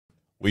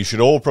We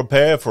should all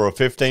prepare for a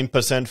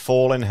 15%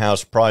 fall in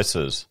house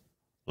prices.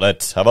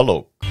 Let's have a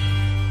look.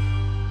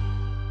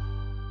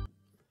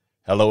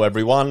 Hello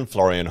everyone,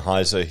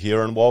 Florian.Heise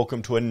here, and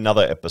welcome to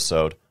another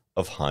episode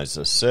of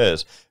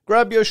HeiseSays.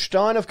 Grab your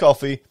stein of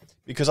coffee,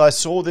 because I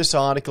saw this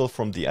article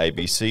from the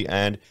ABC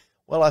and,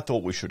 well, I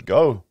thought we should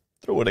go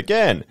through it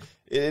again.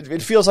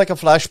 It feels like a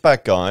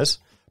flashback, guys.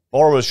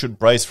 Borrowers should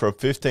brace for a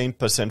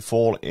 15%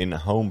 fall in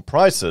home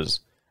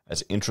prices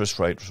as interest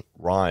rates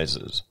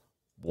rises,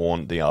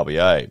 warned the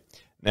RBA.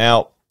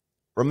 Now,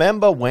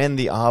 remember when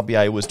the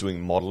RBA was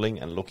doing modelling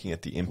and looking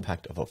at the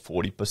impact of a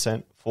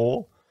 40%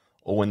 fall?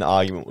 Or when the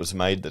argument was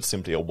made that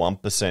simply a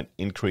 1%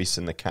 increase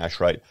in the cash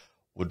rate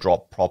would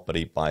drop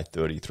property by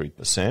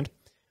 33%?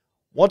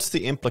 What's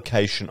the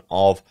implication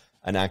of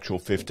an actual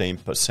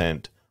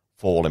 15%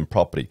 fall in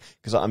property?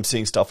 Because I'm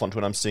seeing stuff on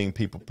Twitter, I'm seeing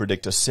people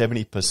predict a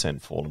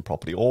 70% fall in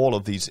property, all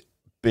of these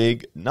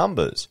big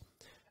numbers.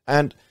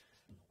 And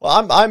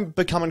well, I'm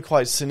becoming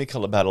quite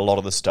cynical about a lot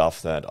of the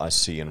stuff that I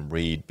see and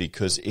read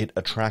because it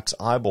attracts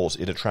eyeballs,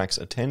 it attracts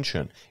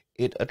attention,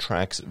 it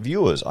attracts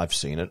viewers. I've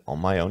seen it on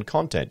my own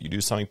content. You do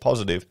something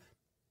positive,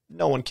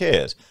 no one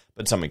cares.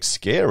 But something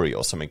scary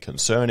or something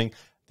concerning,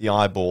 the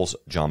eyeballs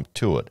jump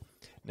to it.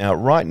 Now,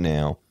 right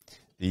now,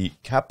 the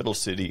capital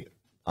city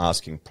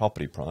asking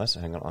property price,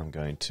 hang on, I'm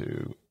going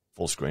to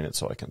full screen it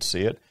so I can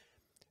see it.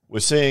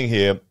 We're seeing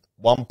here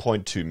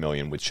 1.2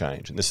 million with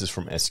change, and this is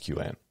from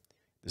SQM.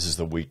 This is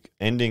the week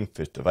ending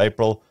 5th of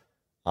April,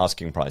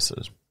 asking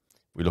prices.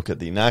 We look at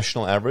the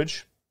national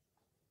average,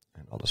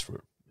 and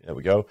there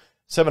we go,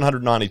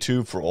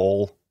 792 for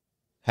all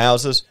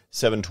houses,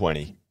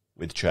 720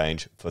 with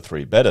change for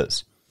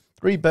 3-bedders.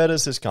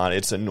 3-bedders is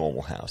it's a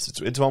normal house.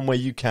 It's one where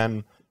you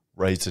can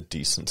raise a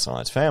decent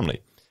sized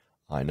family.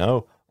 I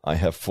know, I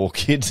have 4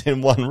 kids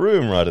in one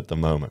room right at the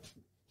moment.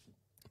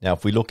 Now,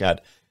 if we look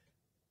at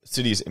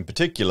cities in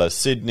particular,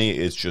 Sydney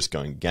is just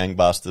going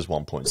gangbusters,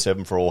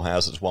 1.7 for all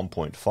houses,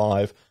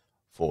 1.5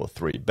 for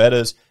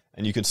 3-bedders,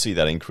 and you can see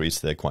that increase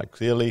there quite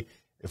clearly.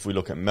 If we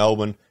look at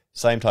Melbourne,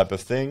 same type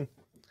of thing.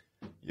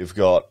 You've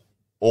got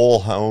all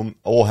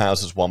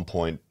houses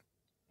 1.1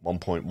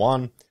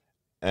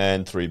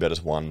 and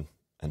 3-bedders 1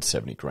 and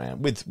 70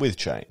 grand with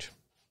change.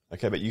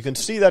 Okay, but you can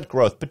see that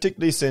growth,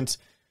 particularly since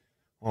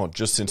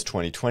just since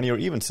 2020 or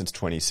even since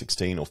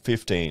 2016 or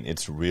 15,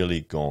 it's really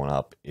gone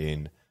up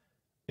in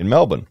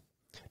Melbourne.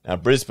 Now,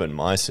 Brisbane,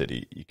 my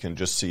city, you can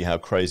just see how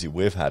crazy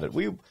we've had it.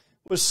 We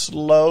were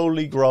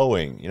slowly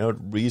growing, at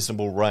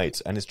reasonable rates,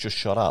 and it's just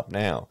shot up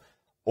now.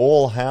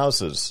 All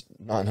houses,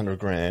 900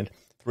 grand,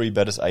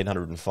 3-bedders,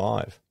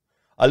 805.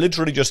 I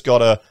literally just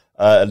got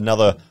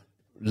another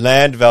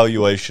land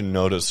valuation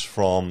notice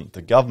from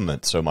the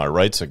government, so my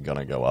rates are going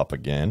to go up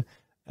again.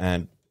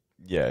 And,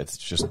 yeah, it's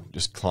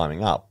just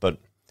climbing up. But,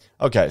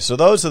 okay, so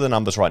those are the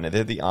numbers right now.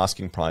 They're the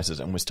asking prices,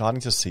 and we're starting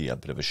to see a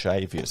bit of a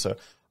shave here. So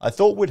I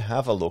thought we'd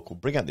have a look. We'll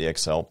bring out the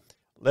Excel.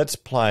 Let's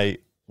play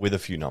with a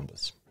few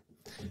numbers.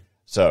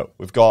 So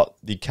we've got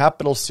the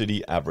capital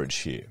city average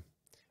here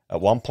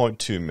at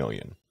 1.2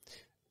 million.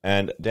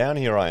 And down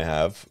here I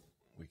have,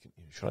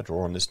 should I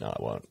draw on this? No,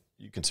 I won't.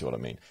 You can see what I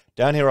mean.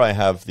 Down here I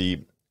have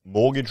the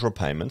mortgage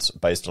repayments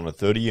based on a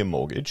 30-year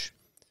mortgage.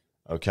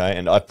 Okay,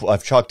 and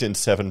I've chucked in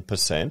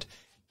 7%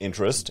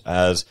 interest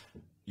as,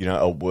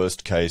 a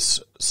worst case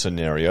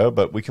scenario,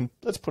 but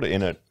let's put it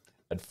in at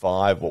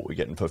 5, what we're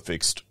getting for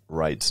fixed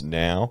rates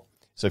now.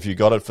 So if you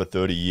got it for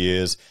 30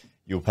 years,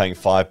 you're paying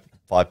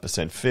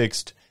 5%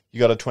 fixed. You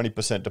got a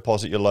 20%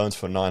 deposit, your loans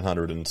for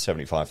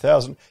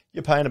 $975,000.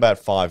 You're paying about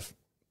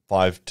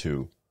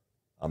 $5.2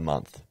 a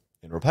month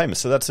in repayment.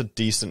 So that's a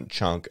decent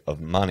chunk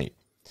of money.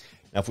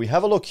 Now, if we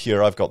have a look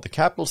here, I've got the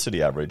capital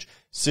city average,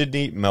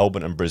 Sydney,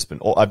 Melbourne, and Brisbane.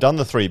 I've done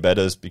the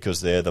 3-bedders because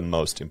they're the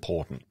most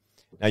important.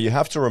 Now, you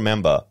have to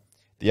remember,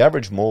 the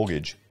average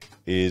mortgage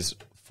is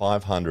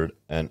 $580,000.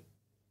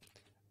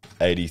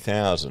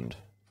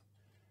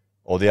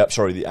 Or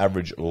the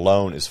average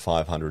loan is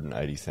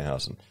 $580,000.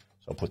 So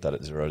I'll put that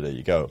at 0. There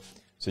you go.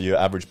 So your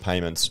average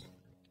payments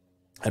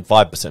at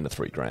 5% of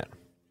 $3 grand.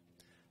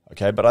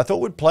 Okay, but I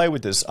thought we'd play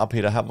with this up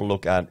here to have a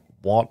look at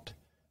what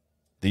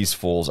these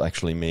falls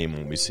actually mean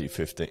when we see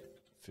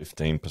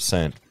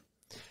 15%.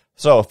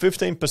 So a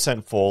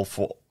 15% fall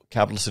for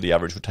capital city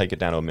average would take it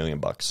down to $1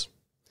 million.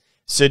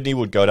 Sydney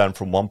would go down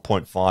from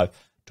 1.5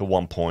 to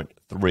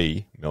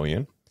 1.3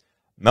 million.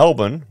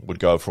 Melbourne would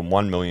go from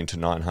 1 million to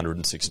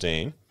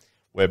 916.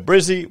 Where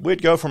Brizzy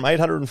would go from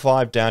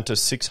 805 down to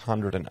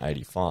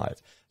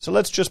 685. So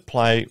let's just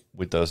play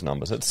with those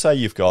numbers. Let's say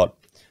you've got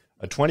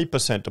a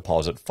 20%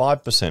 deposit,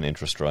 5%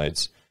 interest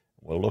rates.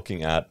 We're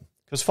looking at,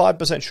 because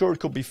 5%, sure, it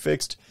could be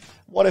fixed.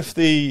 What if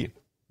the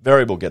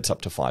variable gets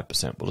up to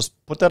 5%? We'll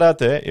just put that out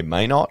there. It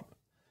may not.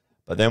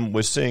 But then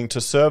we're seeing to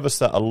service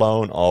that a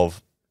loan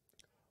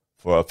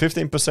for a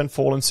 15%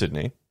 fall in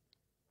Sydney,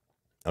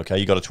 okay,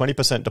 you got a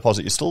 20%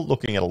 deposit. You're still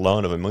looking at a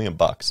loan of $1 million.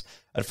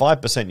 At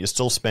 5%, you're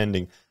still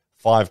spending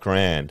 $5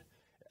 grand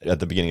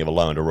at the beginning of a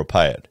loan to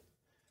repay it.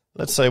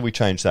 Let's say we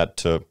change that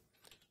to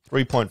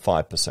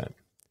 3.5%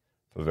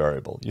 for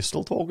variable. You're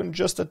still talking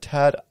just a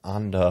tad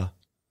under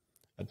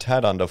a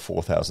tad under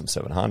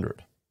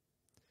 4,700.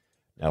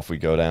 Now, if we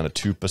go down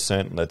to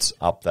 2%, let's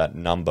up that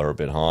number a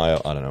bit higher.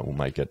 I don't know, we'll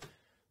make it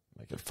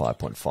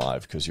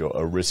 5.5 because you're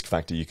a risk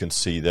factor. You can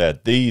see there.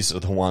 These are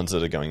the ones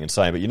that are going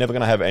insane, but you're never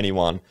going to have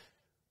anyone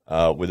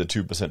with a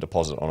 2%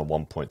 deposit on a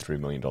 $1.3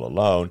 million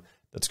loan.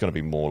 That's going to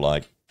be more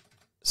like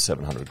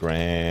 700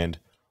 grand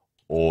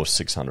or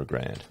 600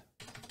 grand.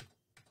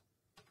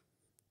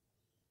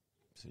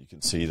 So you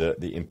can see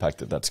the impact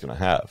that that's going to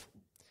have.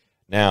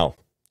 Now,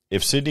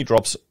 if Sydney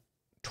drops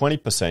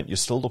 20%, you're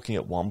still looking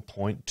at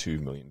 $1.2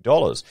 million.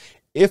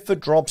 If it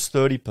drops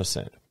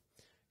 30%,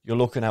 you're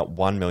looking at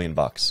 $1 million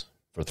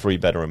for a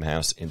 3-bedroom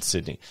house in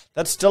Sydney.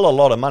 That's still a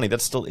lot of money.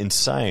 That's still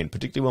insane,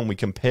 particularly when we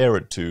compare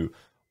it to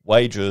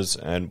wages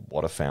and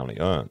what a family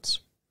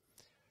earns.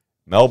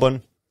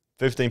 Melbourne,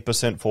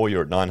 15% for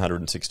you're at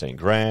 916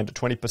 grand,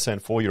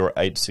 20% for you're at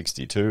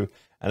 862,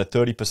 and a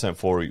 30%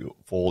 for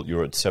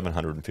you're at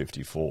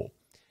 754. Now,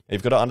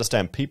 you've got to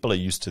understand, people are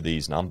used to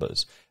these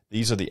numbers.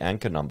 These are the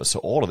anchor numbers, so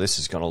all of this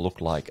is going to look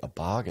like a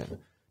bargain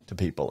to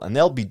people, and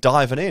they'll be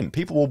diving in.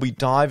 People will be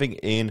diving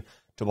in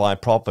to buy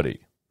property.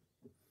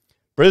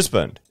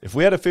 Brisbane, if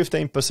we had a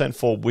 15%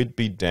 fall, we'd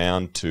be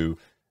down to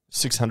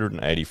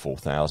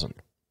 684,000.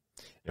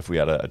 If we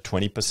had a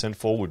 20%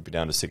 fall, we'd be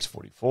down to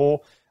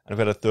 644. And if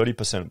we had a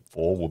 30%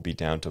 fall, we'd be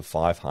down to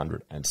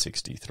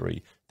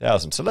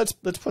 563,000. So let's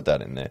put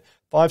that in there.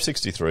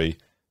 563,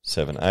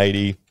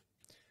 780.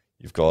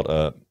 You've got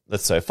a,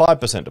 let's say, a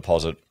 5%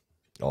 deposit.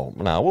 Oh,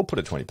 no, we'll put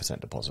a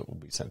 20% deposit. We'll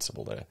be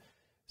sensible there.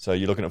 So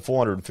you're looking at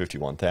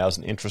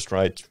 451,000 interest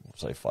rate, we'll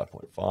say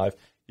 5.5.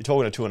 You're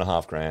talking a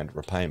 $2.5 grand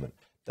repayment.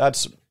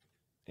 That's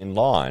in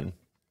line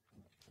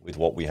with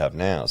what we have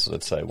now. So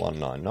let's say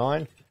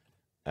 199,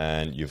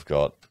 and you've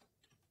got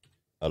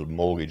a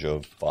mortgage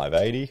of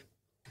 580.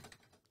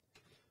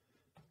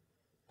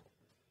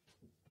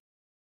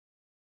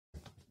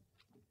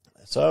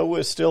 So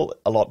we're still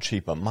a lot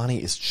cheaper.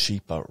 Money is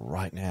cheaper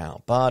right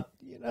now, but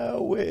you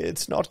know,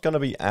 it's not going to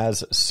be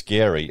as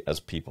scary as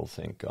people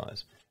think,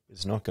 guys.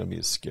 It's not going to be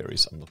as scary.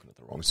 So I'm looking at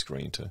the wrong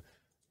screen to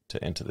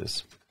enter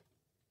this.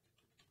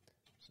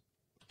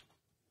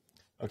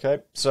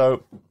 Okay,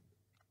 so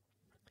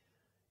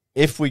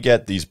if we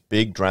get these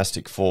big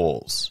drastic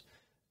falls,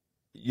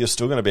 you're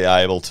still going to be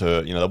able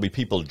to, you know, there'll be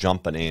people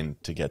jumping in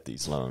to get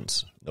these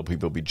loans. There'll be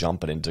people be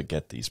jumping in to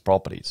get these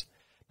properties.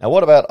 Now,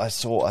 what about, I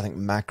think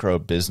Macro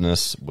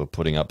Business were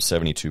putting up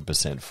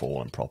 72%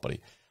 fall in property.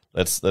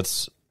 Let's,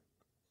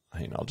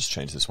 I'll just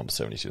change this one to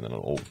 72, then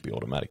it'll all be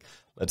automatic.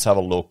 Let's have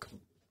a look.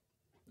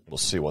 We'll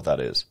see what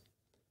that is.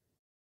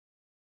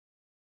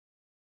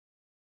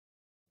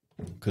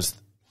 Because,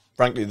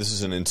 frankly, this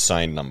is an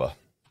insane number.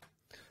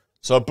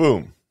 So,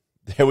 boom.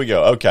 There we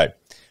go. Okay.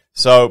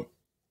 So,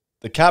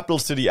 the capital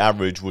city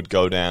average would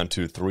go down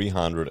to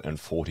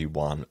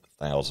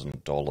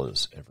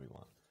 $341,000, everyone.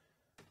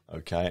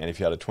 Okay, and if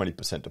you had a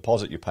 20%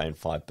 deposit, you're paying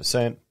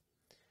 5%.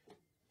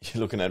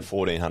 You're looking at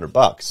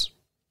 $1,400.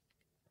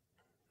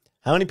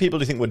 How many people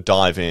do you think would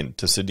dive in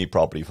to Sydney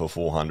property for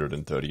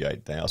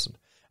 $438,000?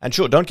 And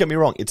sure, don't get me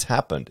wrong, it's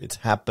happened. It's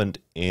happened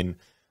in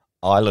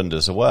Ireland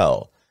as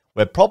well,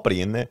 where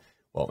property in there,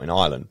 well, in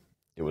Ireland,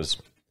 it was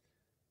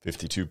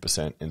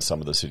 52%. In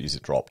some of the cities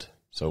it dropped.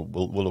 So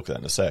we'll look at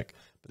that in a sec.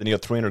 But then you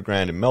got 300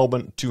 grand in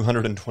Melbourne,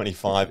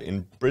 225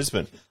 in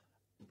Brisbane.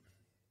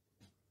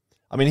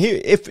 I mean,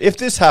 here, if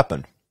this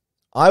happened,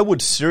 I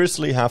would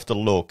seriously have to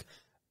look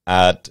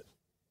at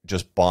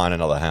just buying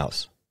another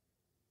house.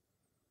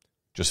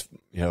 Just,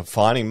 you know,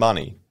 finding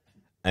money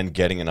and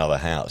getting another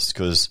house,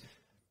 because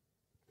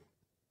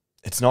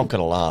it's not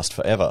going to last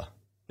forever,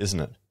 isn't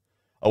it?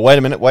 Oh, wait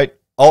a minute, wait.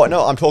 Oh,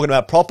 no, I'm talking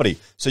about property.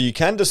 So you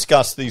can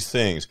discuss these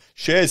things.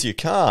 Shares you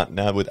can't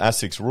now with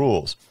ASIC's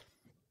rules.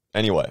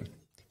 Anyway,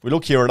 if we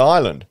look here at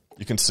Ireland,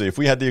 you can see if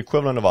we had the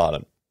equivalent of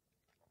Ireland,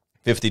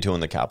 52 in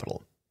the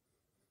capital.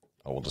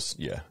 Oh, we'll just,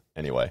 yeah.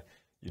 Anyway,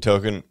 you're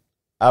talking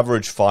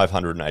average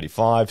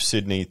 585,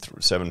 Sydney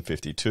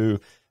 752,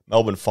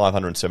 Melbourne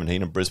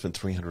 517, and Brisbane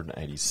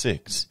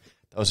 386.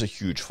 Those are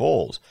huge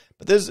falls.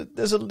 But there's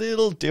a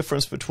little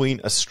difference between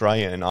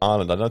Australia and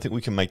Ireland. I don't think we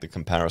can make the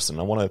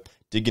comparison. I want to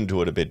dig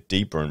into it a bit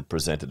deeper and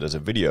present it as a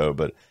video,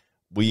 but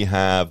we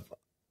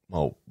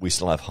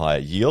still have higher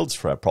yields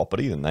for our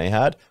property than they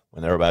had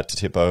when they're about to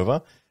tip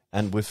over,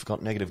 and we've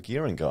got negative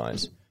gearing,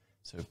 guys.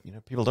 So, you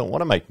know, people don't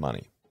want to make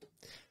money.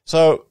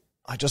 So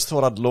I just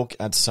thought I'd look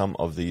at some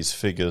of these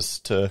figures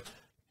to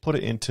put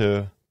it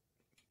into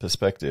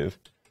perspective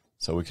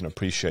so we can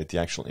appreciate the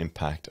actual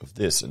impact of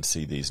this and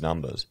see these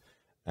numbers.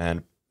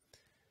 And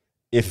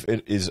if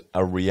it is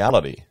a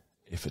reality,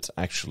 if it's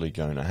actually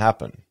going to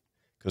happen.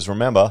 Because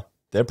remember,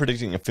 they're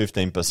predicting a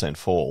 15%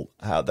 fall.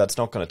 That's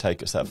not going to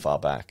take us that far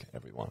back,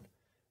 everyone.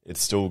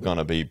 It's still going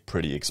to be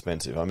pretty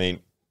expensive. I mean,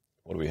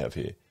 what do we have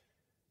here?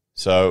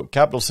 So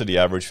capital city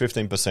average,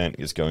 15%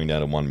 is going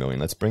down to 1 million.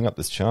 Let's bring up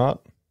this chart.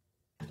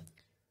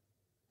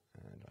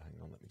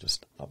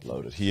 Just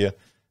upload it here.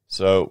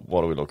 So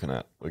what are we looking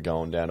at? We're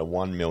going down to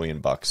 $1 million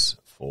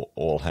for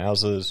all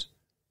houses.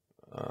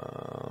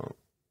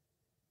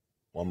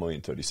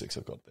 1,036,000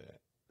 I've got there.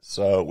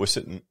 So we're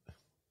sitting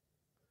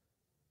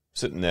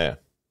there.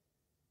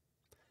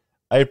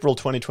 April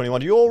 2021.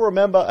 Do you all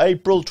remember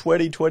April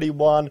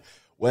 2021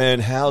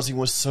 when housing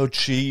was so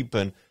cheap?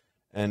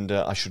 And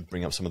I should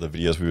bring up some of the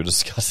videos we were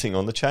discussing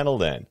on the channel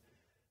then.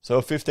 So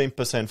a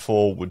 15%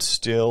 fall would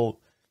still,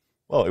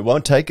 well, it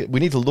won't take it. We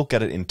need to look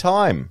at it in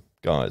time,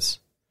 guys.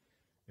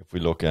 If we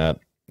look at,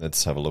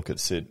 let's have a look at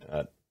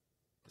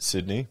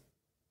Sydney.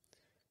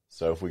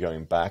 So if we're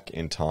going back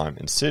in time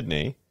in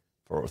Sydney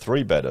for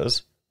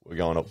 3-bedders, we're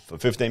going up for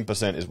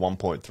 15% is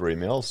 1.3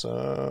 mil.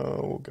 So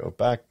we'll go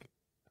back.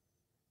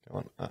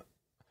 Come on.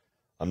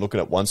 I'm looking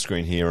at one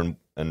screen here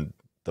and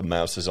the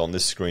mouse is on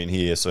this screen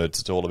here, so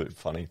it's all a bit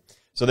funny.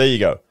 So there you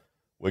go.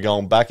 We're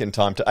going back in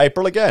time to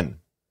April again.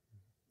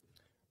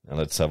 Now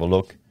let's have a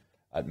look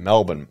at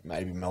Melbourne.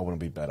 Maybe Melbourne will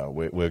be better.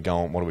 We're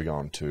going, what are we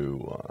going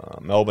to?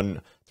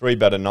 Melbourne,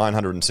 3-bedder,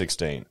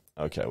 916.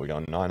 Okay, we're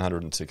going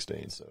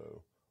 916.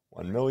 So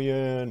 1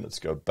 million. Let's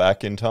go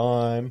back in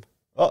time.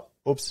 Oh,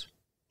 oops.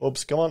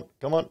 Oops, come on.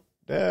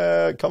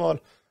 Yeah, come on.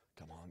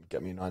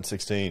 Get me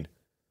 916.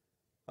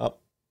 Up.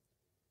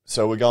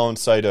 So we're going,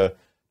 say, to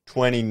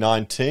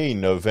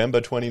 2019,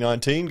 November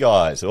 2019,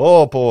 guys.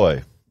 Oh,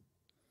 boy.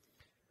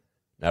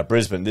 Now,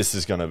 Brisbane,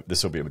 this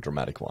will be a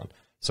dramatic one.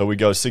 So we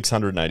go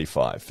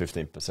 685,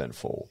 15%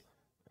 fall.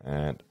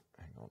 And,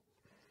 hang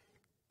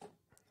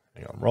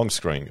on, wrong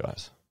screen,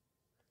 guys.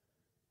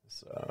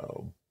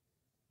 So,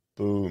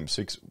 boom,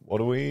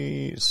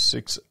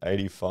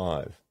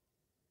 685.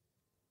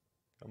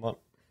 Come on.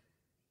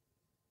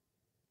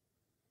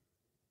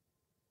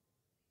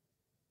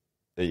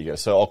 There you go.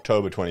 So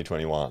October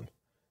 2021.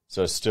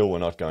 So still we're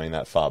not going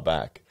that far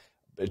back.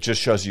 It just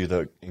shows you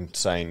the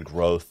insane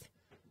growth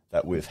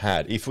that we've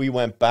had. If we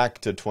went back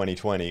to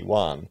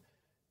 2021,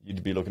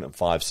 you'd be looking at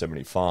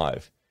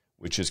 575,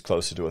 which is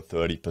closer to a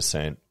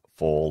 30%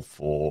 fall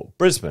for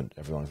Brisbane.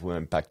 Everyone, if we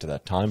went back to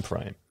that time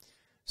frame.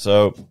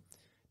 So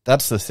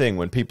that's the thing.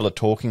 When people are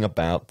talking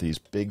about these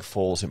big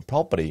falls in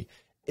property,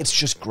 it's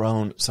just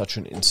grown such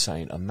an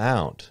insane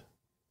amount.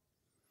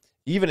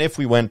 Even if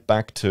we went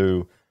back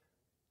to,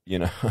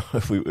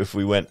 if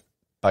we went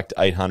back to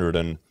 800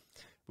 and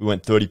we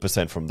went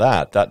 30% from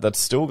that's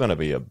still going to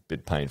be a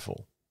bit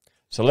painful.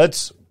 So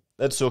let's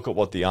look at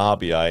what the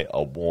RBA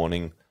are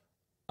warning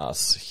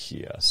us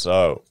here.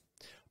 So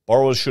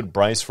borrowers should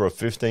brace for a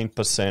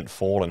 15%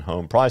 fall in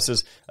home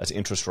prices as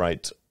interest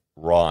rates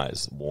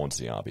rise, warns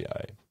the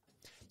RBA.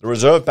 The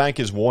Reserve Bank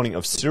is warning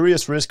of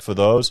serious risk for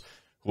those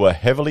who are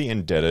heavily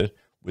indebted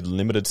with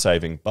limited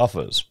saving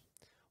buffers,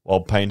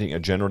 while painting a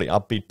generally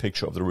upbeat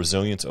picture of the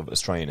resilience of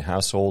Australian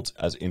households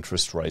as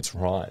interest rates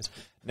rise.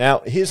 Now,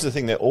 here's the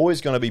thing. There are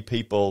always going to be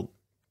people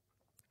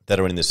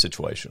that are in this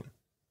situation.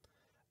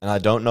 And I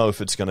don't know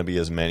if it's going to be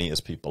as many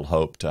as people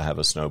hope to have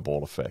a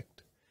snowball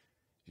effect.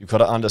 You've got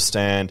to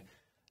understand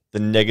the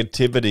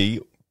negativity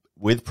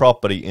with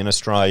property in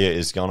Australia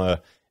is going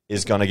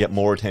to get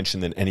more attention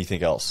than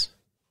anything else.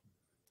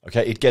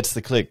 Okay, it gets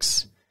the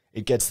clicks.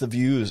 It gets the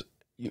views.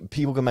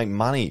 People can make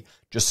money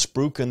just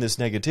spruiking this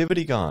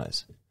negativity,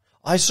 guys.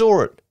 I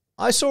saw it.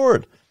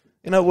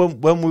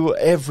 When we were,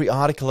 every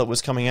article that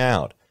was coming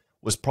out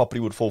was property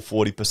would fall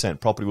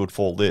 40%, property would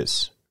fall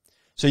this.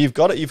 So you've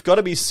got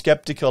to be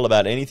skeptical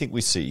about anything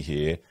we see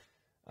here.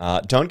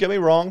 Don't get me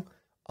wrong.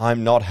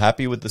 I'm not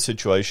happy with the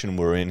situation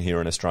we're in here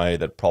in Australia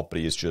that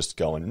property is just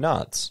going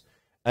nuts.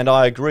 And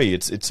I agree,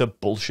 it's a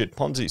bullshit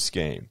Ponzi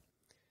scheme.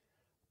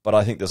 But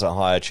I think there's a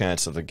higher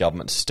chance of the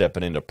government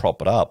stepping in to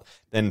prop it up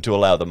than to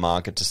allow the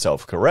market to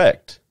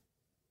self-correct.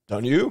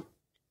 Don't you?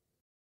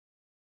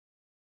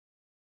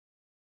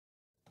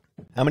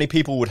 How many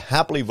people would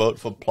happily vote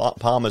for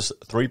Palmer's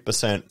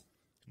 3%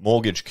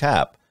 mortgage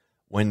cap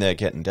when they're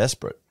getting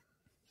desperate?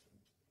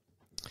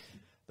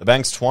 The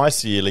bank's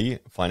twice-yearly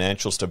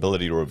financial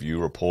stability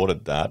review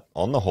reported that,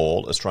 on the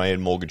whole,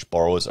 Australian mortgage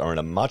borrowers are in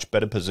a much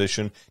better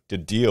position to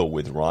deal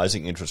with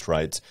rising interest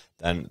rates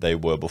than they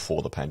were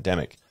before the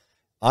pandemic.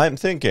 I'm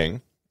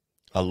thinking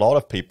a lot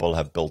of people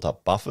have built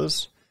up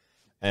buffers,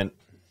 and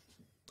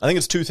I think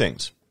it's two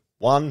things.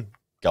 One,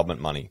 government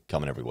money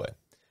coming everywhere.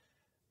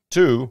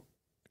 Two,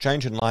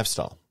 change in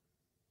lifestyle.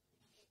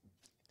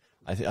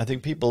 I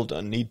think people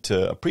need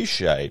to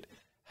appreciate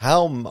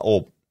how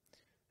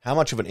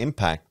much of an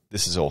impact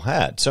this has all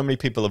had. So many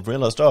people have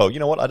realized, oh, you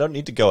know what, I don't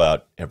need to go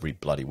out every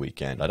bloody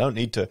weekend. I don't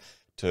need to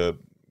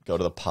go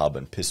to the pub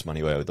and piss money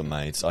away with the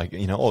mates. I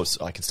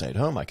can stay at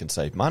home. I can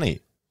save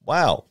money.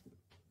 Wow.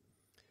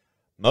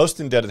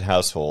 Most indebted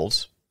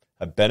households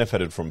have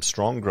benefited from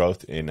strong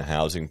growth in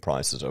housing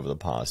prices over the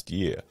past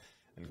year.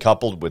 And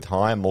coupled with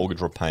higher mortgage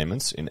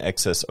repayments in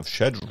excess of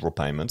scheduled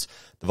repayments,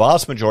 the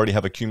vast majority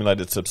have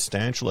accumulated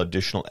substantial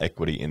additional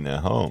equity in their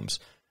homes,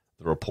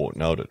 the report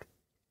noted.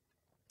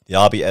 The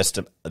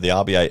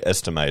RBA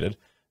estimated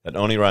that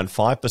only around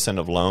 5%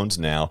 of loans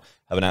now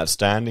have an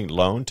outstanding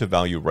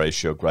loan-to-value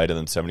ratio greater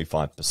than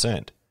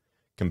 75%,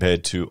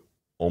 compared to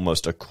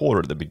almost a quarter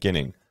at the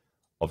beginning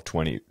of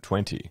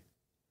 2020.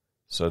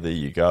 So there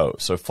you go.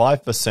 So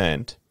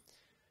 5%.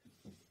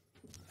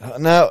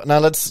 Now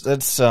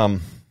let's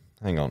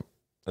hang on.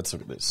 let's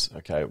look at this.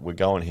 Okay, we're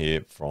going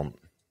here from,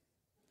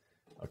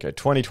 okay,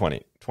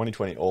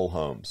 2020 all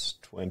homes,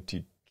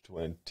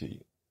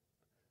 2020.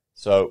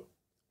 So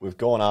we've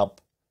gone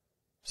up,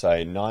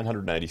 say,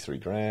 983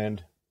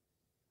 grand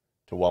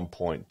to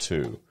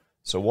 1.2.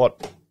 So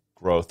what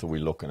growth are we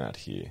looking at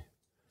here?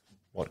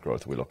 What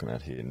growth are we looking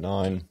at here?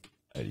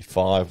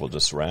 985, we'll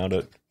just round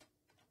it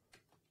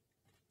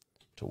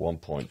to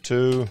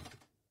 1.2.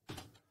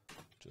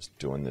 Just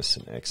doing this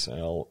in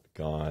Excel,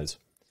 guys.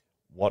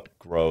 What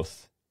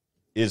growth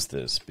is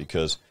this?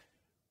 Because,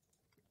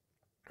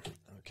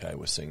 okay,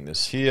 we're seeing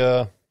this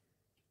here.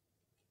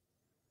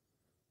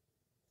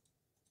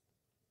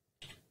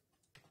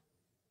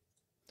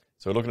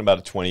 So we're looking at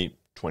about a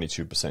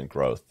 22%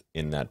 growth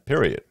in that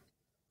period.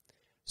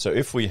 So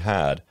if we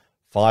had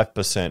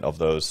 5% of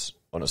those,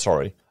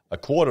 a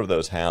quarter of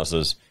those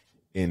houses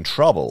in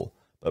trouble,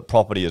 but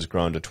property has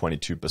grown to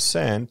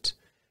 22%,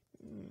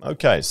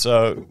 okay,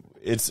 so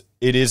it's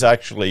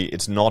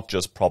not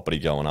just property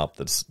going up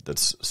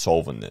that's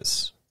solving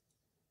this.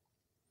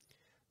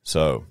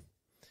 So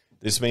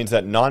this means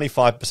that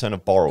 95%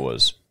 of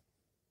borrowers,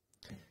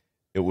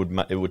 it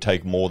would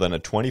take more than a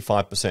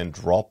 25%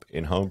 drop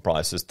in home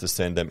prices to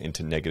send them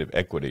into negative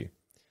equity.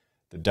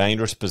 The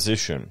dangerous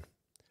position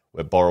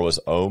where borrowers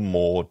owe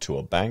more to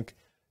a bank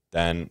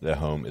than their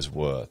home is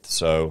worth.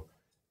 So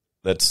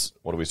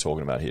what are we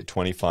talking about here?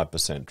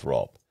 25%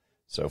 drop.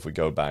 So if we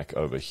go back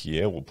over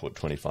here, we'll put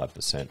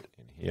 25% in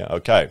here.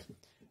 Okay,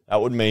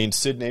 that would mean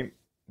Sydney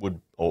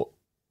or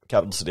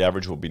capital city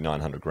average would be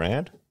 900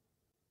 grand.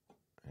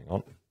 Hang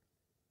on.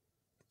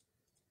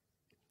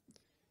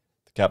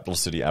 The capital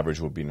city average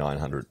would be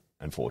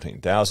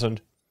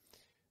 914,000.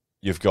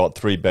 You've got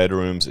 3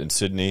 bedrooms in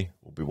Sydney,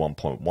 will be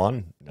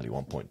 1.1, nearly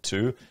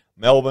 1.2.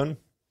 Melbourne,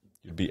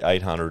 you'd be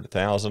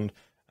 800,000,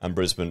 and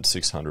Brisbane,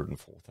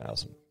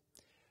 604,000.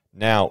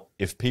 Now,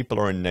 if people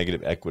are in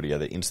negative equity, are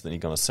they instantly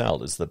going to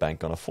sell? Is the bank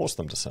going to force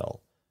them to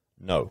sell?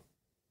 No.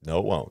 No,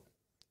 it won't.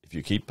 If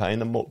you keep paying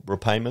them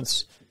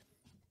repayments,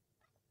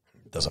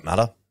 does it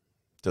matter?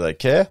 Do they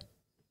care?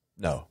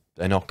 No,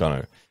 they're not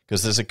going to.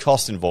 Because there's a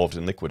cost involved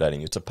in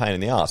liquidating. It's a pain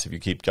in the ass. If you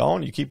keep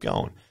going, you keep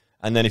going.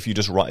 And then if you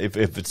just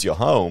if it's your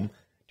home,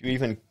 do you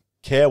even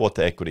care what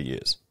the equity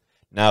is?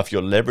 Now, if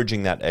you're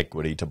leveraging that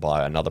equity to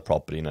buy another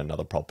property and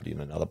another property and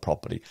another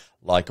property,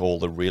 like all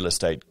the real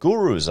estate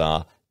gurus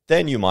are,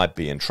 then you might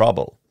be in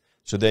trouble.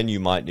 So then you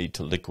might need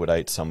to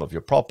liquidate some of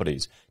your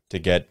properties to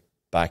get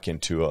back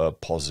into a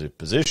positive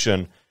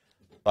position.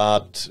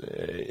 But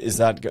is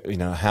that,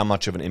 how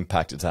much of an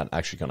impact is that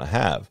actually going to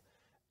have?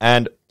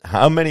 And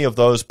how many of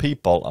those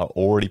people are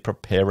already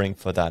preparing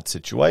for that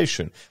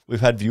situation?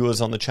 We've had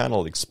viewers on the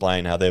channel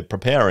explain how they're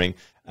preparing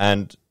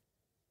and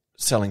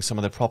selling some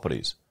of their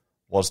properties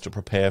was to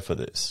prepare for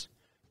this,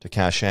 to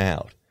cash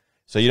out.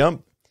 So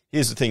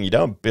here's the thing, you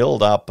don't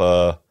build up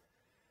a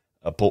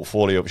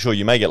portfolio. Sure,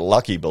 you may get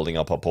lucky building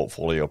up a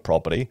portfolio of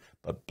property,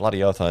 but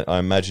bloody oath, I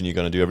imagine you're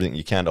going to do everything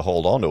you can to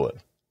hold on to it.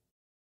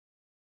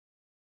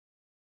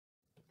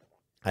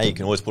 Hey, you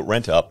can always put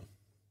rent up.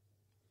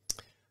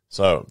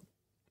 So,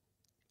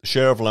 the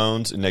share of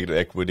loans in negative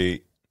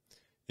equity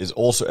is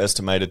also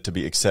estimated to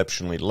be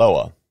exceptionally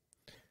lower,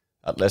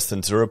 at less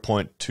than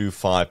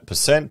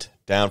 0.25%,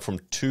 down from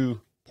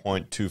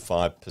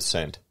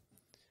 2.25%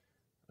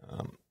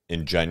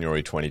 in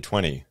January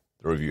 2020,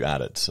 the review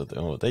added. So,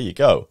 there you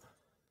go.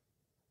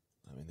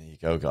 There you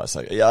go, guys.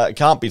 I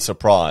can't be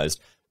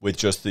surprised with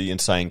just the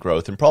insane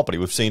growth in property.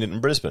 We've seen it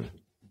in Brisbane.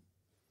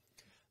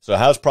 So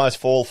house price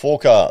fall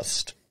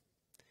forecast.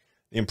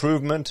 The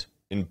improvement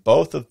in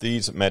both of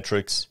these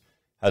metrics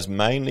has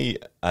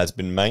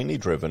been mainly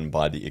driven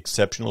by the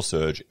exceptional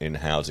surge in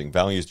housing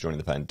values during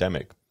the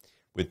pandemic,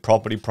 with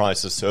property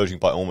prices surging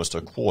by almost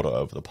a quarter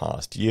over the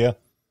past year,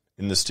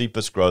 in the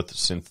steepest growth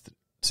since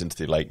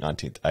the late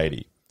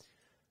 1980s.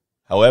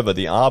 However,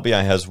 the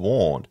RBA has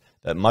warned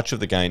that much of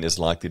the gain is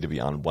likely to be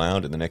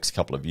unwound in the next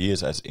couple of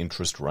years as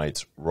interest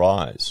rates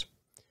rise.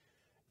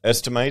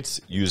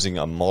 Estimates using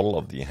a model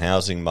of the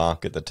housing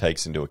market that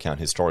takes into account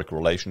historic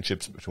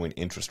relationships between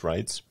interest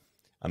rates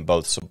and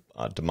both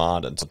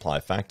demand and supply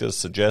factors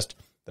suggest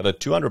that a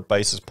 200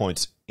 basis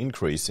points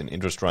increase in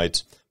interest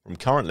rates from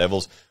current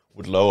levels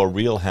would lower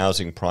real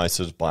housing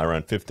prices by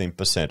around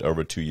 15%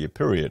 over a 2-year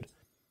period,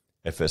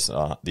 the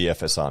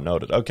FSR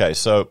noted. Okay,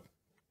 so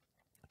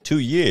 2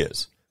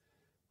 years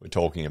we're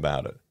talking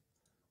about it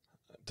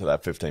to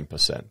that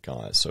 15%,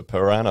 guys. So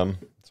per annum,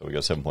 so we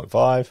got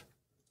 7.5.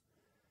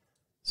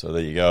 So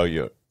there you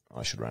go.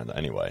 I should round that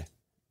anyway.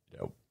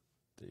 There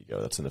you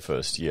go. That's in the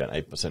first year, an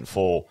 8%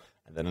 fall,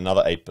 and then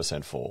another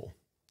 8% fall,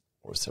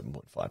 or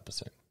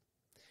 7.5%.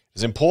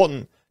 It's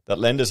important that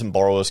lenders and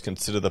borrowers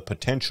consider the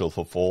potential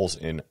for falls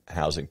in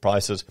housing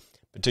prices,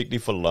 particularly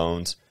for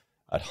loans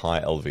at high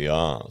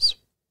LVRs.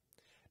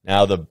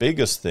 Now, the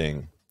biggest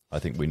thing I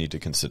think we need to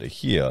consider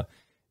here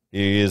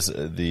is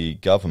the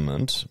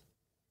government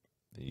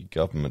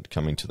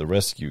coming to the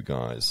rescue,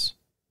 guys.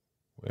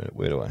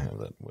 Where do I have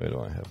that? Where do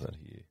I have that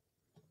here?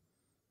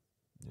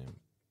 Yeah.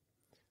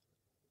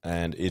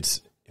 And if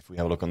we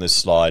have a look on this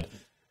slide,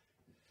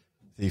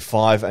 the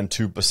 5 and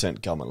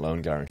 2% government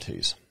loan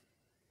guarantees.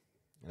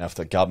 And if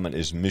the government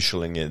is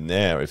mishling in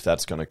there, if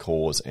that's going to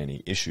cause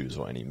any issues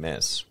or any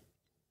mess.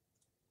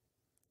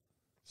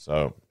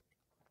 So,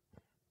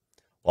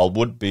 while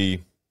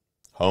would-be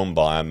home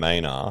buyer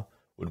Maynard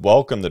would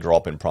welcome the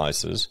drop in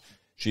prices,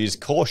 she is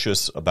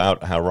cautious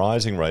about how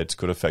rising rates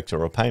could affect her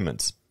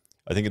repayments.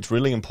 I think it's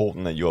really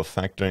important that you are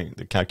factoring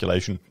the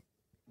calculation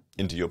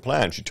into your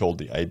plan, she told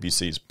the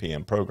ABC's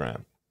PM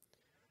program.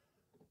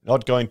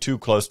 Not going too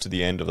close to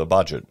the end of the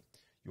budget.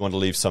 You want to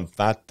leave some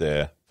fat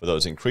there for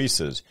those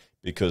increases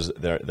because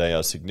they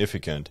are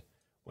significant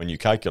when you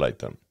calculate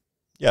them.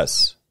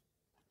 Yes.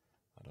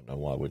 I don't know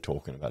why we're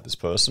talking about this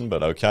person,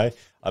 but okay.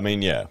 I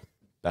mean, yeah,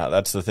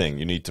 that's the thing.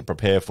 You need to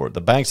prepare for it. The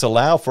banks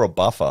allow for a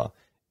buffer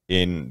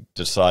in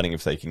deciding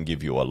if they can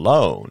give you a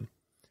loan,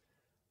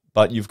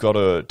 but you've got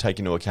to take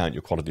into account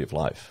your quality of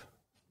life,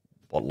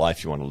 what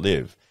life you want to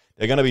live.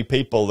 There are going to be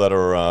people that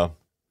are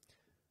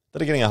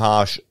getting a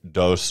harsh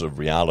dose of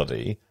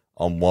reality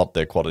on what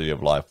their quality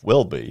of life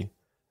will be,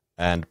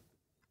 and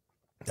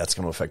that's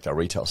going to affect our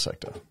retail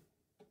sector.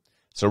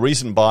 So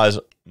recent buyers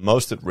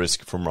most at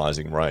risk from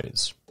rising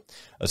rates.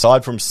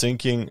 Aside from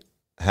sinking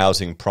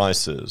housing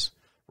prices,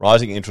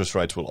 rising interest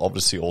rates will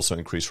obviously also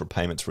increase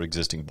repayments for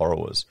existing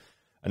borrowers.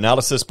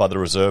 Analysis by the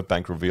Reserve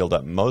Bank revealed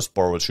that most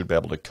borrowers should be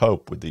able to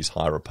cope with these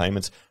higher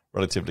repayments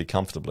relatively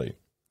comfortably.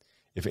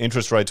 If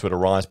interest rates were to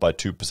rise by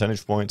 2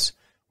 percentage points,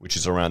 which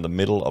is around the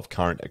middle of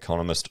current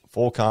economist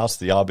forecasts,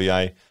 the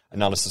RBA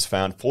analysis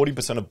found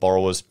 40% of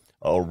borrowers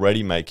are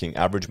already making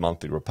average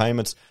monthly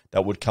repayments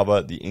that would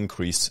cover the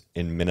increase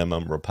in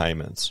minimum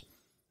repayments.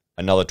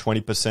 Another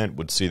 20%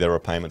 would see their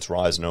repayments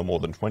rise no more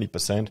than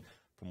 20%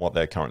 from what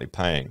they're currently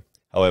paying.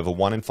 However,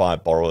 1 in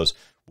 5 borrowers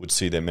would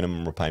see their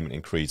minimum repayment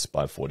increase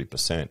by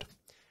 40%.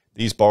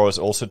 These borrowers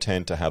also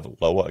tend to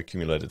have lower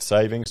accumulated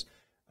savings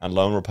and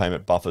loan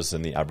repayment buffers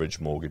than the average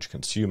mortgage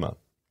consumer.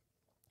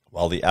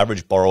 While the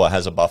average borrower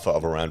has a buffer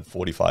of around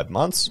 45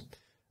 months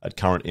at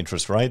current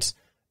interest rates,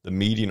 the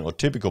median or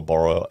typical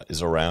borrower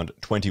is around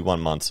 21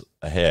 months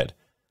ahead,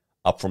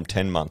 up from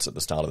 10 months at the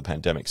start of the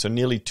pandemic, so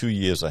nearly 2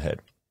 years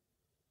ahead.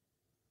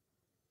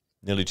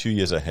 Nearly 2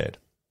 years ahead.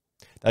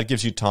 That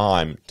gives you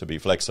time to be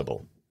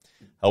flexible.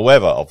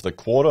 However, of the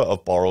quarter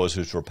of borrowers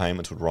whose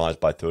repayments would rise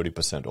by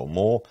 30% or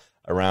more,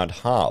 around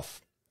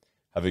half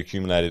have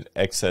accumulated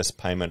excess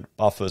payment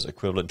buffers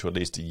equivalent to at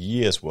least a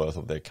year's worth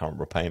of their current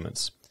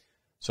repayments.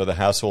 So the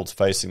households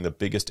facing the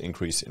biggest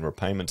increase in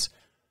repayments,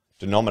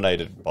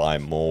 denominated by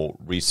more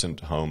recent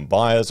home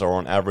buyers, are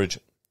on average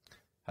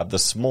have the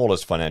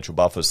smallest financial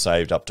buffers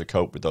saved up to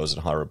cope with those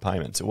at higher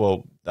repayments.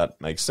 Well, that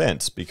makes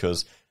sense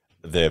because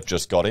they've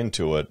just got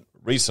into it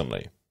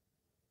recently.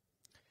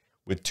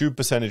 With 2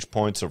 percentage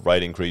points of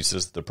rate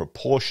increases, the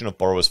proportion of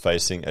borrowers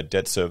facing a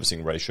debt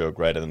servicing ratio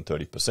greater than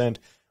 30%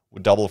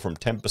 would double from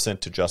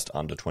 10% to just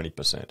under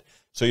 20%.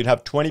 So you'd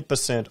have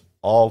 20%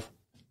 of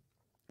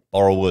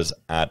borrowers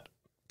at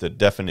the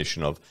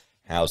definition of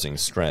housing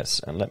stress.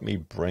 And let me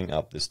bring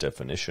up this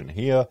definition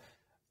here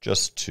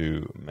just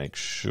to make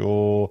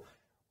sure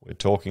we're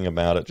talking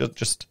about it.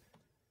 Just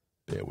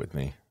bear with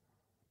me.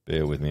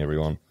 Bear with me,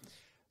 everyone.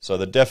 So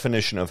the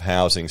definition of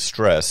housing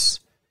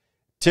stress,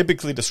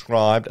 typically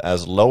described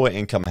as lower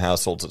income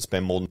households that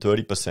spend more than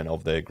 30%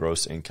 of their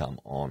gross income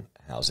on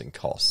housing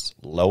costs.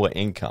 Lower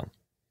income.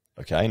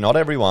 Okay, not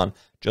everyone,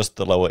 just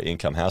the lower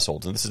income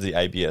households. And this is the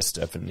ABS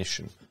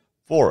definition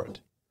for it.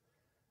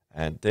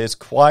 And there's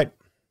quite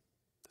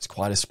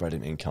a spread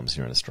in incomes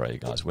here in Australia,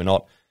 guys. We're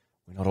not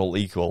all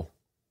equal.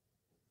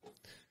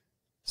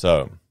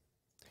 So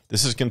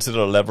this is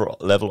considered a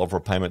level of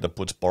repayment that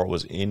puts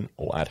borrowers in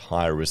or at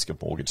higher risk of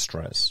mortgage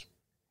stress.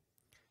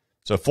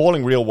 So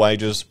falling real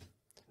wages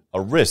a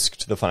risk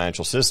to the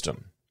financial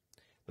system.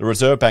 The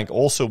Reserve Bank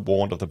also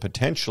warned of the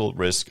potential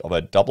risk of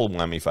a double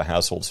whammy for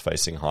households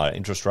facing higher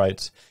interest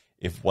rates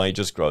if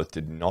wages growth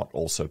did not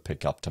also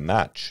pick up to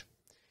match.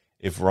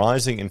 If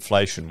rising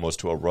inflation was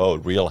to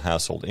erode real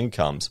household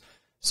incomes,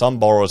 some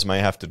borrowers may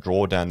have to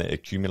draw down their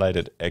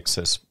accumulated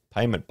excess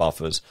payment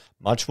buffers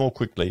much more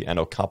quickly and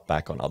or cut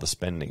back on other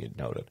spending, it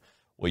noted.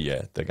 Well,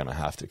 yeah, they're going to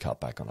have to cut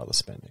back on other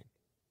spending.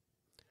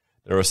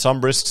 There are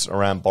some risks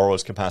around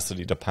borrowers'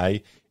 capacity to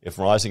pay if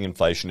rising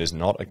inflation is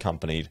not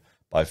accompanied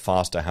by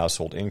faster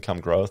household income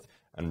growth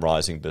and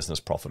rising business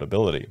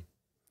profitability.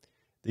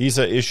 These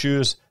are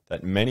issues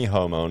that many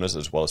homeowners,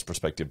 as well as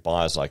prospective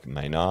buyers like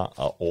Maynard,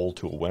 are all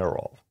too aware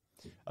of.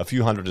 A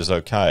few hundred is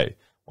okay.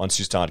 Once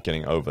you start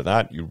getting over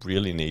that, you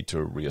really need to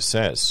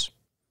reassess.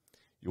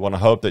 You want to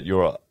hope that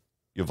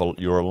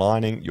you're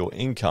aligning your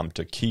income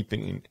to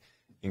keeping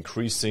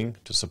increasing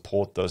to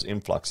support those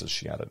influxes,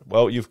 she added.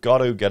 Well, you've got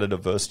to get a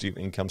diversity of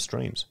income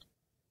streams.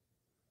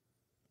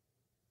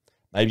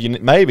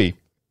 Maybe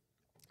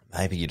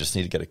you just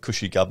need to get a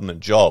cushy government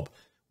job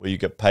where you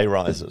get pay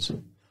rises.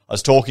 I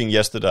was talking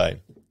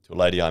yesterday to a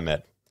lady I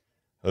met.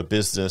 Her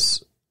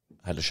business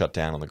had to shut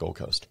down on the Gold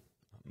Coast,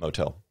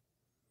 motel.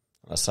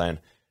 I was saying,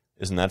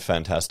 isn't that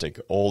fantastic?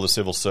 All the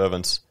civil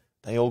servants,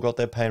 they all got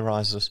their pay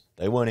rises.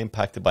 They weren't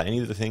impacted by any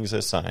of the things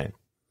they're saying.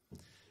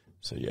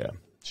 So, yeah,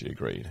 She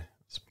agreed.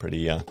 It's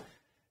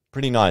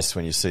pretty nice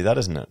when you see that,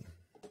 isn't it?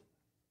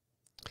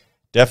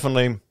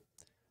 Definitely,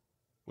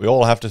 we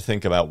all have to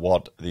think about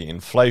what the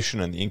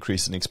inflation and the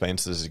increase in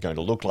expenses is going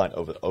to look like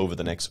over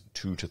the next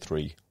 2 to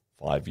 3,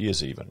 5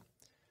 years even.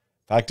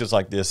 Factors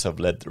like this have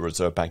led the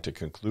Reserve Bank to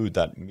conclude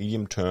that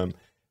medium-term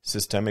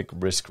systemic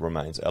risk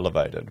remains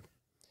elevated.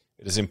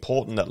 It is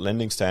important that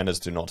lending standards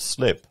do not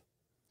slip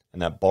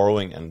and that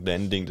borrowing and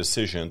lending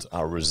decisions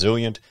are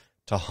resilient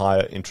to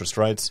higher interest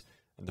rates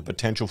and the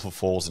potential for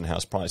falls in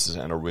house prices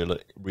and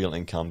real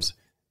incomes,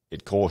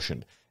 it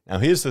cautioned. Now,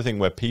 here's the thing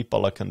where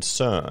people are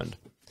concerned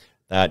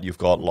that you've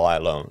got liar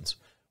loans,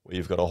 where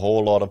you've got a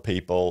whole lot of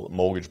people,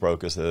 mortgage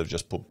brokers, that have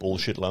just put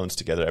bullshit loans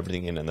together,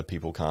 everything in, and the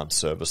people can't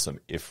service them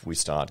if we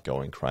start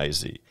going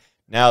crazy.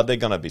 Now, there are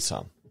going to be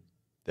some.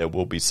 There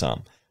will be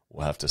some.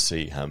 We'll have to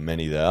see how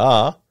many there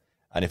are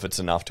and if it's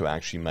enough to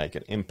actually make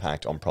an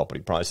impact on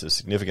property prices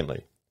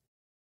significantly.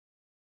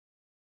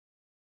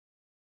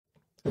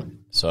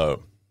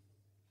 So,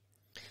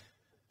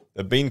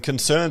 there have been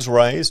concerns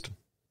raised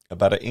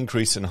about an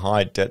increase in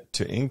high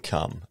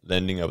debt-to-income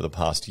lending over the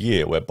past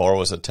year, where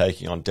borrowers are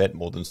taking on debt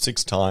more than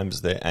 6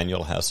 times their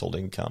annual household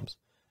incomes.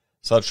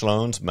 Such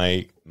loans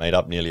made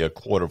up nearly a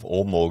quarter of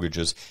all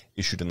mortgages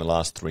issued in the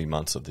last 3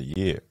 months of the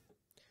year.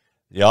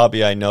 The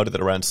RBA noted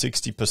that around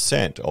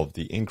 60% of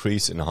the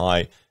increase in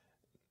high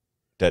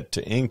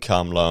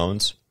debt-to-income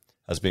loans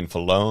has been for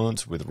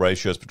loans with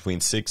ratios between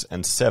 6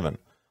 and 7,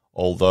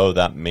 although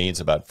that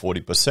means about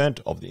 40%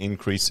 of the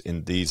increase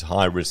in these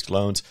high-risk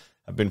loans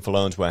have been for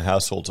loans where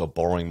households are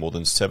borrowing more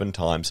than 7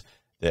 times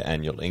their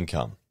annual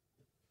income.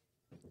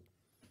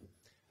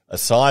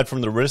 Aside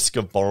from the risk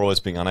of borrowers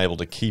being unable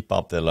to keep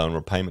up their loan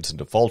repayments and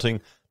defaulting,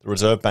 the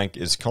Reserve Bank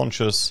is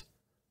conscious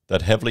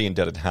that heavily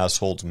indebted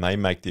households may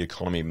make the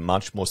economy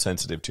much more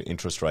sensitive to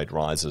interest rate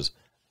rises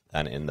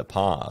than in the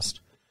past.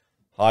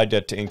 High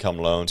debt-to-income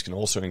loans can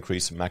also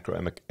increase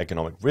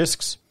macroeconomic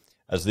risks,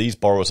 as these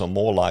borrowers are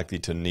more likely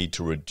to need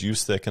to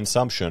reduce their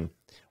consumption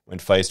when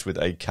faced with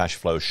a cash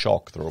flow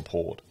shock, the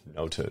report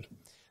noted.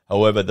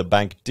 However, the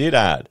bank did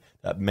add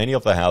that many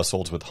of the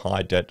households with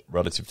high debt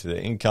relative to their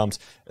incomes,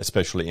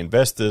 especially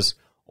investors,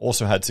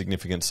 also had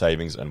significant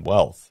savings and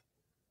wealth.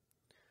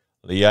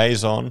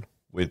 Liaison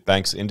with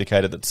banks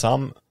indicated that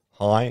some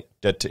high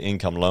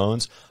debt-to-income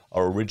loans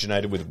are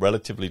originated with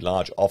relatively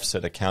large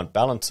offset account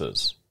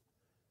balances,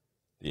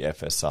 the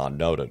FSR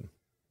noted.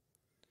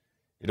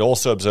 It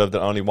also observed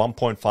that only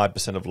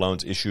 1.5% of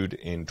loans issued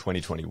in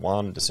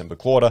 2021 December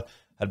quarter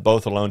had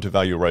both a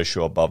loan-to-value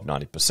ratio above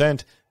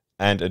 90%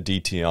 and a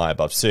DTI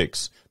above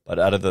 6, but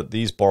added that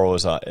these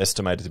borrowers are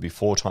estimated to be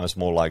 4 times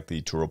more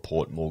likely to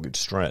report mortgage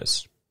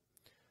stress.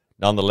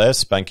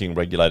 Nonetheless, banking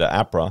regulator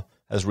APRA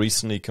has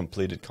recently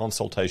completed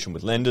consultation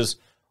with lenders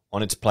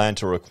on its plan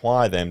to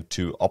require them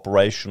to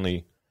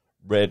operationally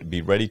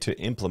be ready to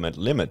implement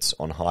limits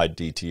on high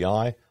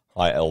DTI,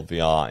 high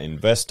LVR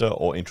investor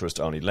or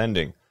interest-only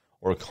lending,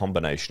 or a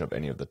combination of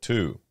any of the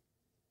two.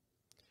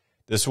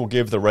 This will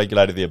give the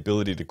regulator the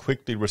ability to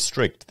quickly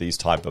restrict these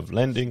type of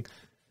lending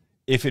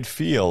if it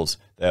feels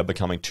they are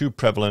becoming too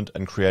prevalent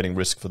and creating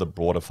risk for the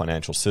broader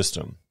financial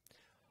system.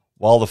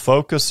 While the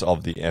focus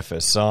of the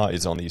FSR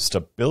is on the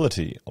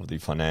stability of the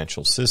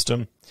financial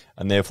system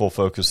and therefore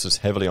focuses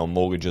heavily on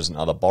mortgages and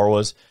other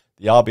borrowers,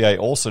 the RBA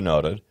also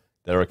noted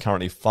there are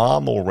currently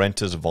far more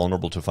renters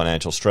vulnerable to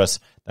financial stress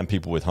than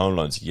people with home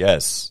loans.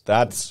 Yes,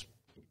 that's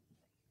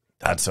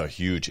a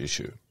huge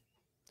issue.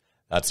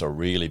 That's a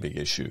really big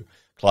issue.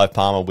 Clive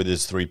Palmer with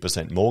his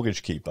 3%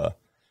 mortgage keeper,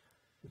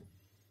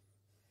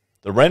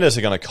 the renters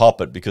are going to cop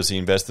it because the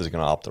investors are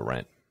going to up the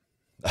rent.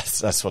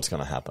 That's what's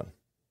going to happen.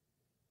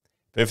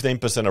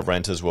 15% of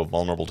renters were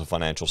vulnerable to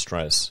financial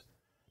stress,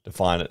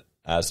 define it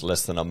as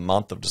less than a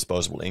month of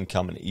disposable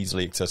income and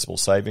easily accessible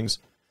savings,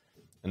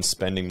 and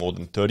spending more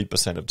than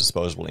 30% of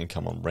disposable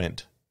income on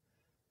rent.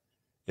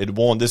 It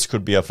warned this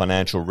could be a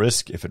financial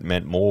risk if it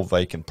meant more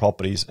vacant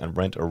properties and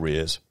rent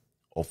arrears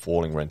or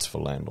falling rents for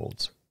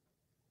landlords.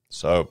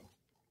 So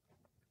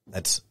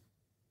let's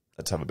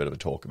have a bit of a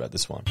talk about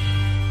this one.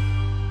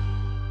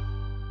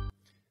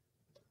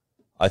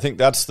 I think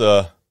that's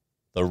the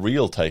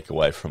real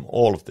takeaway from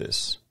all of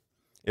this.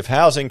 If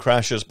housing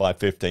crashes by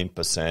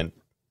 15%,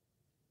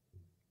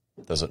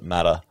 does it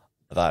matter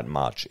that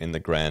much in the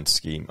grand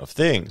scheme of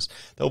things?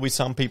 There'll be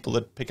some people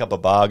that pick up a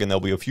bargain. There'll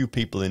be a few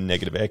people in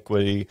negative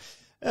equity.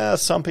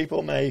 Some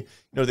people may,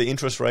 the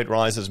interest rate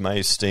rises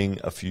may sting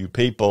a few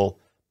people,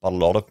 but a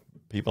lot of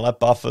people have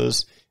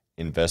buffers.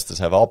 Investors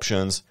have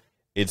options.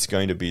 It's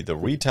going to be the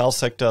retail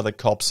sector that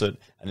cops it,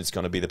 and it's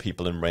going to be the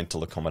people in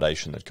rental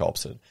accommodation that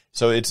cops it.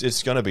 So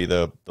it's going to be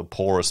the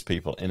poorest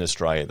people in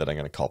Australia that are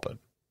going to cop it.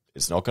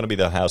 It's not going to be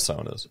the house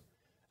owners.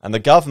 And the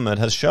government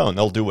has shown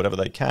they'll do whatever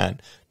they can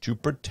to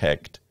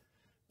protect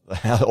the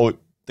house. Or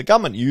the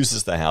government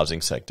uses the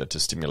housing sector to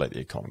stimulate the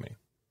economy.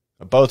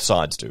 Both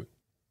sides do.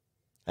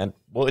 And,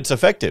 well, it's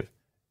effective.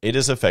 It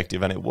is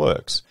effective and it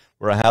works.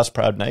 We're a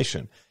house-proud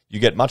nation.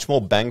 You get much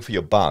more bang for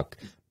your buck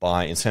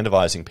by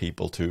incentivizing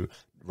people to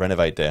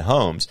renovate their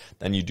homes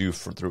than you do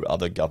through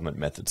other government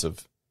methods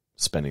of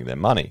spending their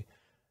money.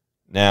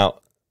 Now,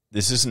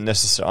 this isn't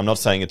necessary. I'm not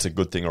saying it's a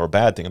good thing or a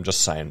bad thing. I'm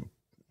just saying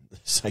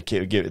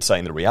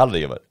the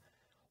reality of it.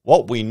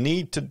 What we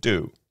need to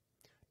do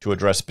to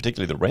address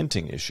particularly the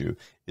renting issue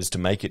is to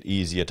make it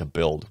easier to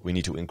build. We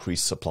need to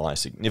increase supply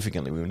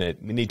significantly.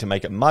 We need to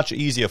make it much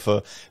easier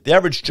for the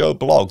average Joe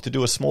Blog to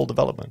do a small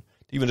development,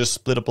 to even just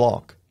split a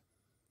block.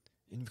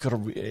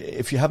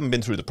 If you haven't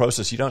been through the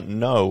process, you don't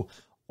know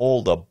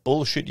all the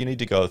bullshit you need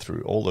to go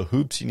through, all the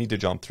hoops you need to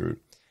jump through.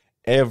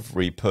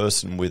 Every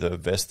person with a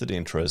vested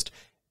interest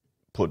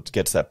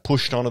gets that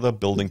pushed onto the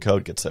building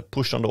code, gets that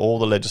pushed onto all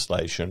the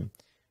legislation,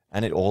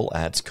 and it all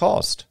adds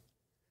cost.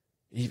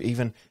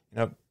 Even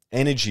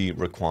energy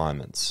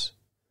requirements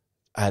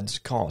adds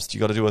cost. You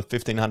got to do a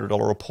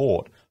 $1,500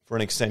 report for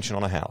an extension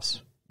on a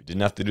house. We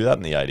didn't have to do that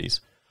in the 80s.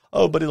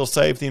 Oh, but it'll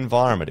save the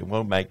environment. It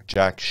won't make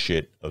jack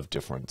shit of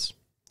difference.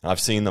 I've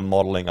seen the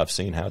modeling. I've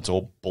seen how it's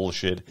all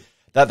bullshit.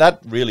 That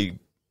really,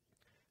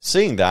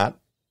 seeing that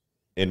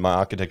in my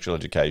architectural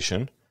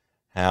education,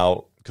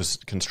 how, because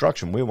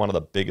construction, we're one of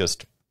the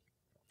biggest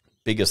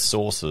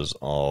sources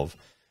of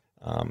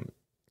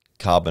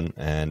carbon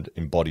and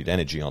embodied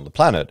energy on the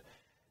planet.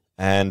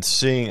 And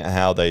seeing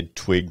how they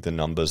twig the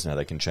numbers and how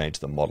they can change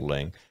the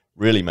modeling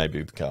really made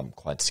me become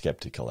quite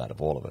skeptical out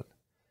of all of it.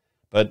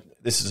 But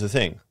this is the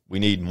thing. We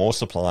need more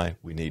supply.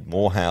 We need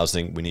more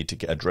housing. We need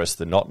to address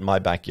the not in my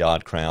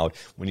backyard crowd.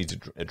 We need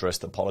to address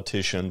the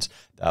politicians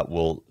that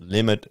will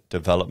limit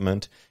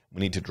development.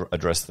 We need to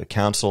address the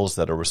councils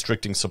that are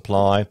restricting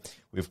supply.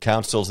 We have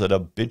councils that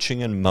are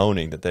bitching and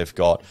moaning that they've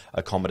got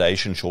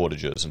accommodation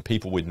shortages and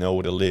people with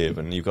nowhere to live,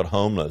 and you've got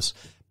homeless,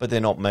 but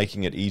they're not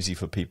making it easy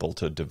for people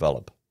to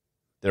develop.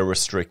 They're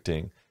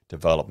restricting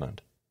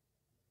development.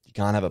 You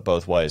can't have it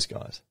both ways,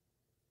 guys.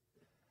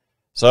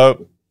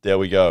 So there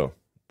we go.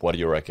 What do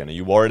you reckon? Are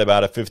you worried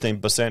about a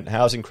 15%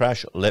 housing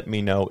crash? Let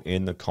me know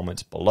in the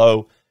comments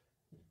below.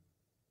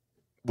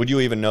 Would you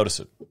even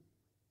notice it,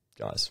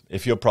 guys?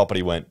 If your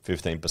property went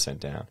 15%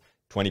 down,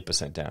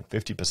 20% down,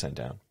 50%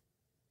 down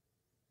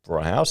for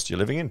a house you're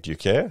living in, do you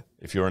care?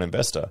 If you're an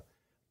investor,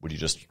 would you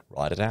just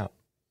ride it out?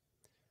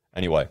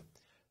 Anyway,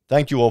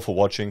 thank you all for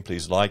watching.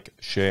 Please like,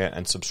 share,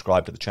 and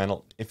subscribe to the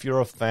channel. If you're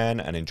a fan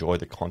and enjoy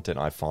the content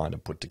I find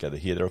and put together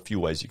here, there are a few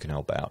ways you can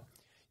help out.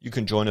 You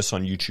can join us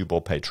on YouTube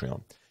or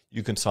Patreon.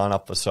 You can sign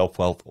up for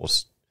self-wealth or...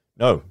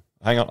 No,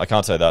 hang on, I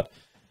can't say that.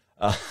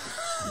 I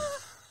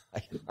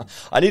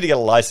need to get a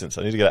license.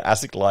 I need to get an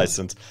ASIC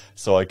license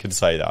so I can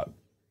say that.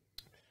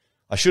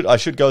 I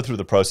should go through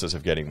the process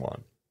of getting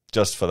one,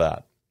 just for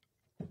that.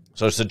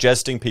 So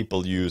suggesting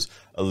people use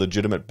a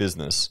legitimate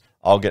business,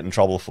 I'll get in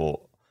trouble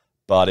for.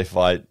 But if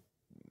I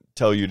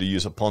tell you to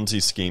use a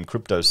Ponzi scheme,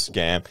 crypto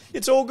scam,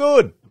 it's all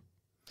good.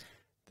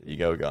 There you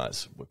go,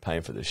 guys. We're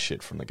paying for this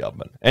shit from the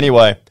government.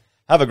 Anyway,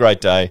 have a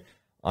great day.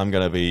 I'm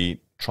going to be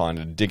trying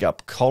to dig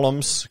up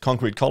columns,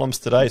 concrete columns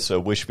today, so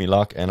wish me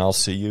luck, and I'll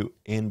see you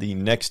in the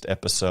next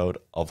episode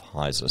of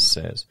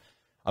HeiseSays.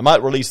 I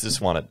might release this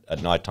one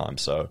at nighttime,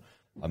 so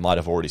I might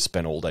have already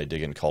spent all day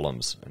digging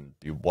columns and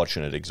be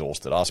watching it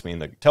exhausted.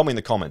 Tell me in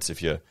the comments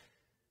if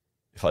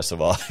I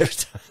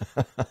survived.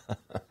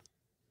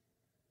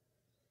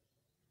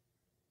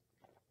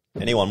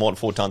 Anyone want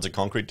 4 tons of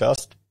concrete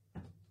dust?